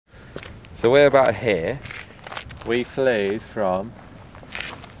So we're about here. We flew from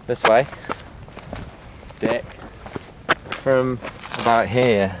this way, Dick, from about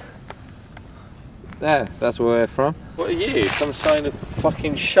here. There, that's where we're from. What are you? Some kind of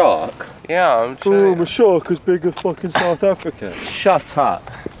fucking shark? Yeah, I'm trying. Oh, I'm a shark as big as fucking South Africa. Shut up.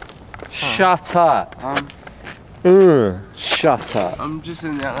 Shut up. Shut up. I'm just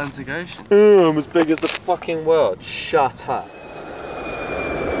in the Atlantic Ocean. I'm as big as the fucking world. Shut up.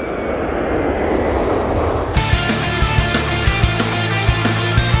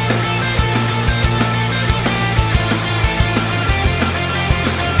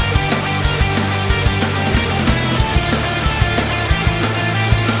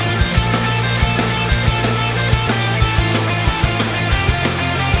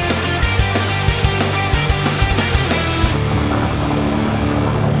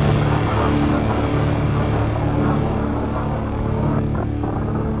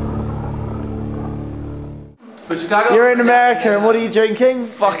 You're in America and what are you drinking?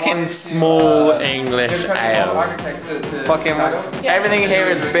 Fucking small English ale. Fucking everything here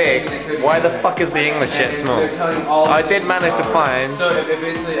is big. Why the fuck is the English shit small? I did manage to find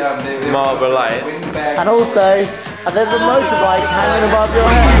Marlboro Lights. And also, there's a motorbike hanging above your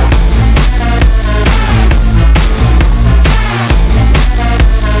head.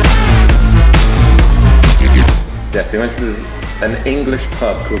 Yes, we went to an English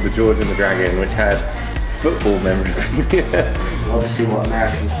pub called the George and the Dragon, which had football memorabilia. Obviously what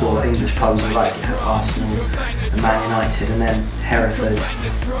Americans thought English pubs were like, you had Arsenal and Man United and then Hereford.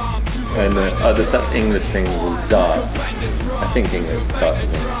 And the other such English thing was darts. I think English darts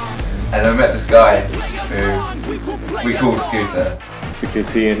is English. And I met this guy who we called Scooter. Because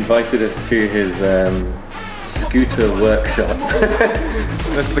he invited us to his scooter workshop.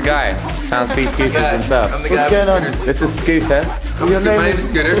 This is the guy, Soundspeed Scooters himself. What's going on? This is Scooter. My name is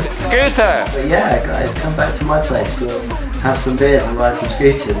Scooter. Scooter! But yeah guys, come back to my place, we'll have some beers and ride some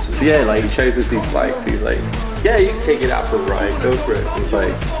scooters. So yeah, like he shows us these bikes, he's like, yeah, you can take it out for a ride, go for it. He's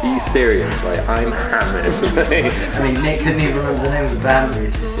like, are you serious? Like, I'm hammered. I mean, Nick couldn't even remember the name of the band we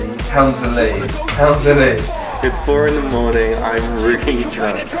were just singing. Helmsley. Helmsley. It's 4 in the morning, I'm really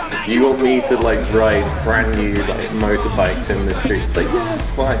drunk. You want me to like ride brand new like motorbikes in the streets? Like, yeah,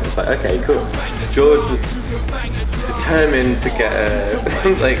 fine. It's like, okay, cool. George was determined to get a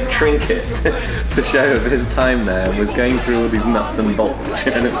like trinket to show of his time there, and was going through all these nuts and bolts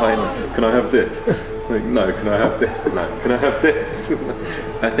trying to find, can I have this? Like, no, can I have this? No, can I have this?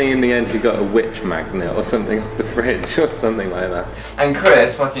 I think in the end he got a witch magnet or something off the fridge or something like that. And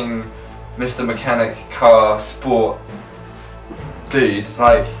Chris, fucking Mr. Mechanic Car Sport dude,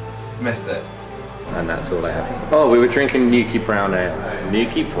 like, missed it. And that's all I have to say. Oh, we were drinking Nuki Brown Ale.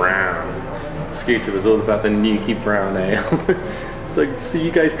 Nuki Brown. Scooter was all about the Nuki Brown Ale. It's like, so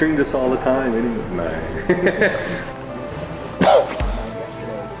you guys drink this all the time? No.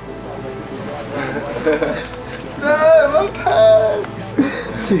 No, my pants!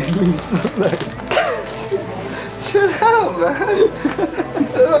 Chill out, man!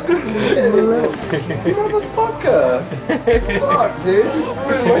 Motherfucker! Fuck, dude!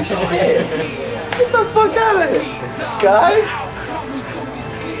 Ruin my shit! Get the fuck out of here! Guy?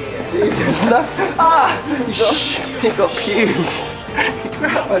 Jesus, no! Ah! He got pubes! He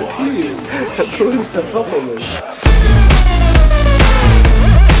grabbed my pubes and pulled himself up on me.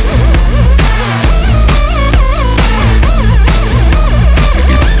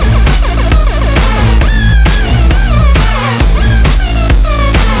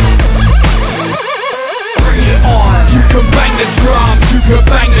 You can bang the drum, you can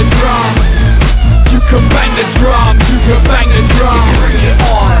bang the drum. You can bang the drum, you can bang the drum. Bring it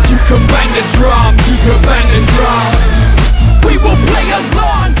on. You can bang the drum, you can bang the drum. We will play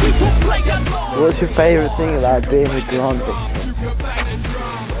along, we will play along. What's your favourite thing about being with Grant, Victor?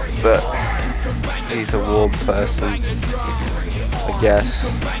 But he's a warm person, I guess.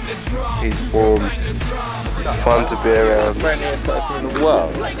 He's warm. He's fun to be around. Friendliest person in the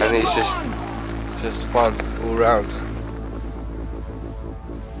world. And he's just fun all round.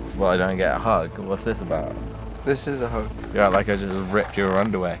 Well, I don't get a hug. What's this about? This is a hug. You're like I just ripped your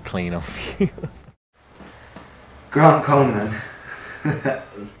underwear clean off you. Grant Coleman.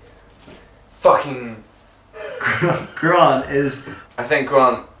 Fucking. Grant is... I think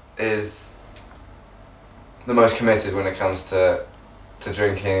Grant is the most committed when it comes to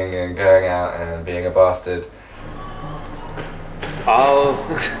drinking and going out and being a bastard. I'll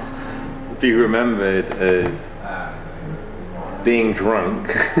be remembered as being drunk,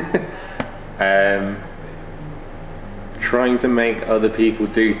 trying to make other people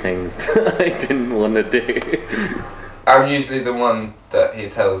do things that I didn't want to do. I'm usually the one that he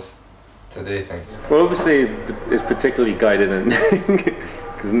tells to do things. Well, obviously, it's particularly guided in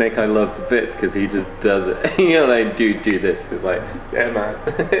because Nick I love to bits because he just does it. You know, like, do this. It's like, yeah, man.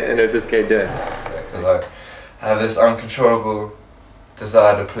 And he'll just go do it. Because I have this uncontrollable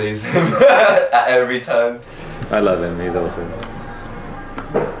desire to please him at every turn. I love him, he's awesome.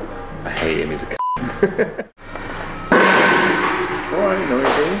 I hate him, he's a c***. Alright,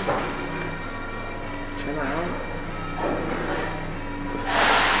 noisy. Chill out.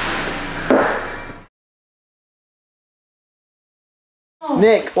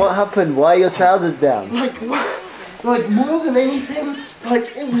 Nick, what happened? Why are your trousers down? Like more than anything,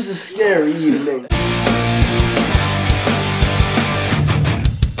 like it was a scary evening.